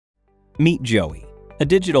Meet Joey, a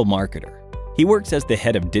digital marketer. He works as the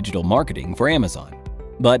head of digital marketing for Amazon.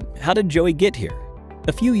 But how did Joey get here?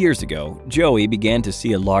 A few years ago, Joey began to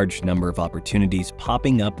see a large number of opportunities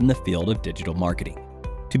popping up in the field of digital marketing.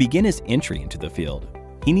 To begin his entry into the field,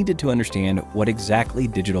 he needed to understand what exactly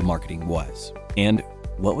digital marketing was and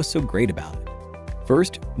what was so great about it.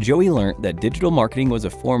 First, Joey learned that digital marketing was a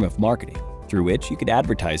form of marketing through which you could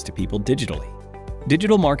advertise to people digitally.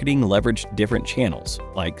 Digital marketing leveraged different channels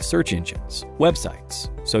like search engines, websites,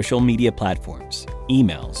 social media platforms,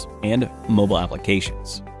 emails, and mobile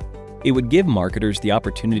applications. It would give marketers the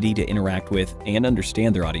opportunity to interact with and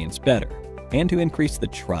understand their audience better, and to increase the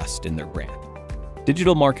trust in their brand.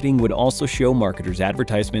 Digital marketing would also show marketers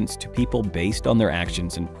advertisements to people based on their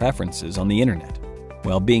actions and preferences on the internet,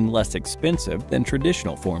 while being less expensive than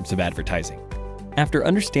traditional forms of advertising. After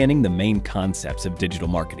understanding the main concepts of digital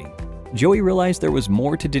marketing, Joey realized there was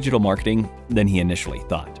more to digital marketing than he initially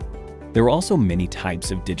thought. There were also many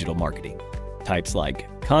types of digital marketing. Types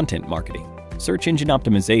like content marketing, search engine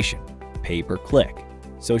optimization, pay-per-click,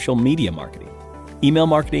 social media marketing, email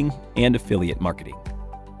marketing, and affiliate marketing.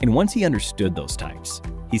 And once he understood those types,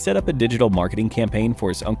 he set up a digital marketing campaign for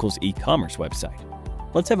his uncle's e-commerce website.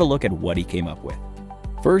 Let's have a look at what he came up with.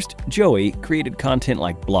 First, Joey created content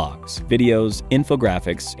like blogs, videos,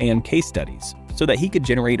 infographics, and case studies so that he could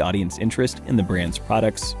generate audience interest in the brand's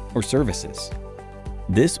products or services.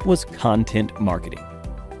 This was content marketing.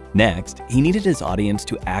 Next, he needed his audience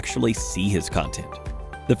to actually see his content.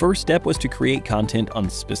 The first step was to create content on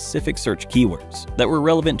specific search keywords that were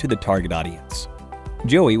relevant to the target audience.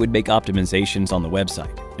 Joey would make optimizations on the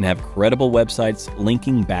website and have credible websites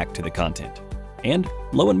linking back to the content. And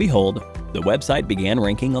lo and behold, the website began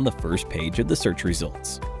ranking on the first page of the search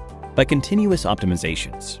results. By continuous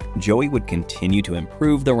optimizations, Joey would continue to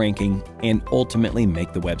improve the ranking and ultimately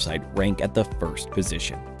make the website rank at the first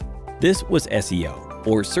position. This was SEO,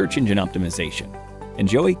 or search engine optimization, and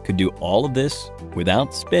Joey could do all of this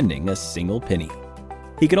without spending a single penny.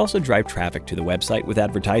 He could also drive traffic to the website with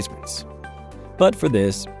advertisements. But for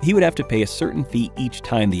this, he would have to pay a certain fee each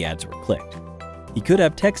time the ads were clicked. He could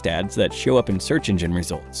have text ads that show up in search engine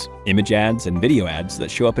results, image ads and video ads that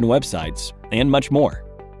show up in websites, and much more.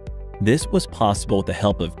 This was possible with the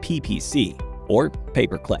help of PPC, or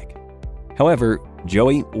pay-per-click. However,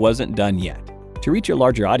 Joey wasn't done yet. To reach a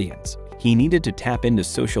larger audience, he needed to tap into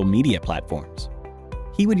social media platforms.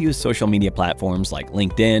 He would use social media platforms like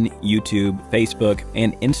LinkedIn, YouTube, Facebook,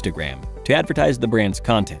 and Instagram to advertise the brand's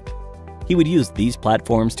content. He would use these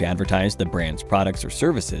platforms to advertise the brand's products or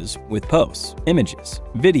services with posts, images,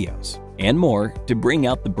 videos, and more to bring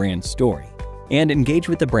out the brand's story and engage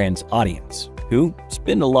with the brand's audience, who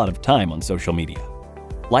spend a lot of time on social media.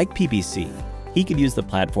 Like PPC, he could use the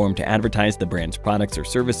platform to advertise the brand's products or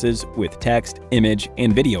services with text, image,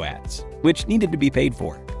 and video ads, which needed to be paid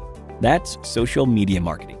for. That's social media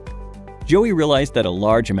marketing. Joey realized that a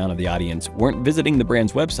large amount of the audience weren't visiting the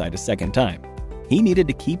brand's website a second time. He needed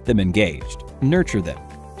to keep them engaged, nurture them,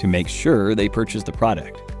 to make sure they purchased the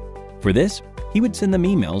product. For this, he would send them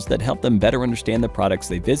emails that helped them better understand the products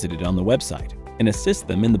they visited on the website and assist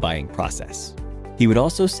them in the buying process. He would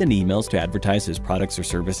also send emails to advertise his products or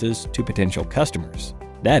services to potential customers,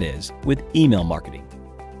 that is, with email marketing.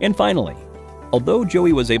 And finally, although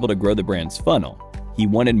Joey was able to grow the brand's funnel, he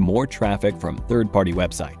wanted more traffic from third-party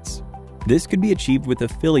websites. This could be achieved with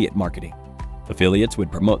affiliate marketing. Affiliates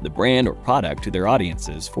would promote the brand or product to their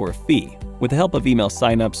audiences for a fee with the help of email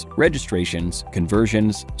signups, registrations,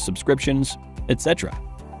 conversions, subscriptions, etc.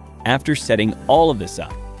 After setting all of this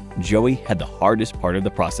up, Joey had the hardest part of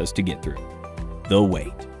the process to get through: the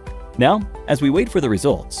wait. Now, as we wait for the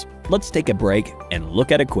results, let's take a break and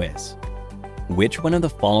look at a quiz. Which one of the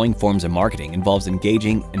following forms of marketing involves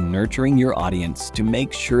engaging and nurturing your audience to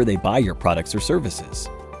make sure they buy your products or services?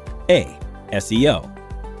 A. SEO.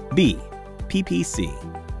 B. PPC.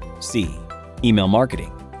 C. Email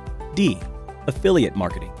marketing. D. Affiliate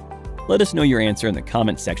marketing. Let us know your answer in the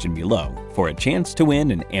comment section below for a chance to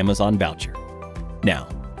win an Amazon voucher. Now,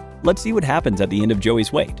 let's see what happens at the end of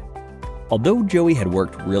Joey's wait. Although Joey had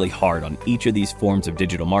worked really hard on each of these forms of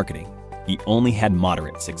digital marketing, he only had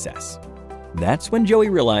moderate success. That's when Joey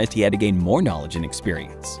realized he had to gain more knowledge and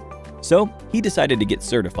experience. So he decided to get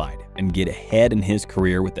certified and get ahead in his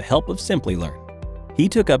career with the help of Simplilearn. He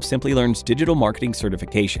took up Simplilearn's digital marketing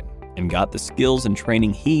certification and got the skills and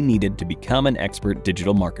training he needed to become an expert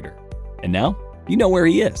digital marketer. And now, you know where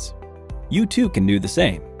he is. You too can do the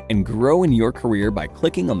same and grow in your career by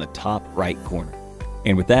clicking on the top right corner.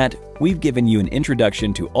 And with that, we've given you an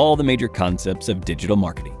introduction to all the major concepts of digital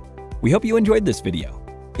marketing. We hope you enjoyed this video.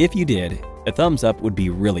 If you did, a thumbs up would be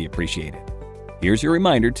really appreciated. Here's your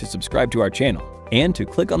reminder to subscribe to our channel and to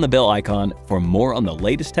click on the bell icon for more on the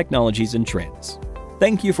latest technologies and trends.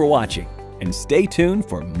 Thank you for watching, and stay tuned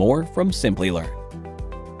for more from Simply Learn.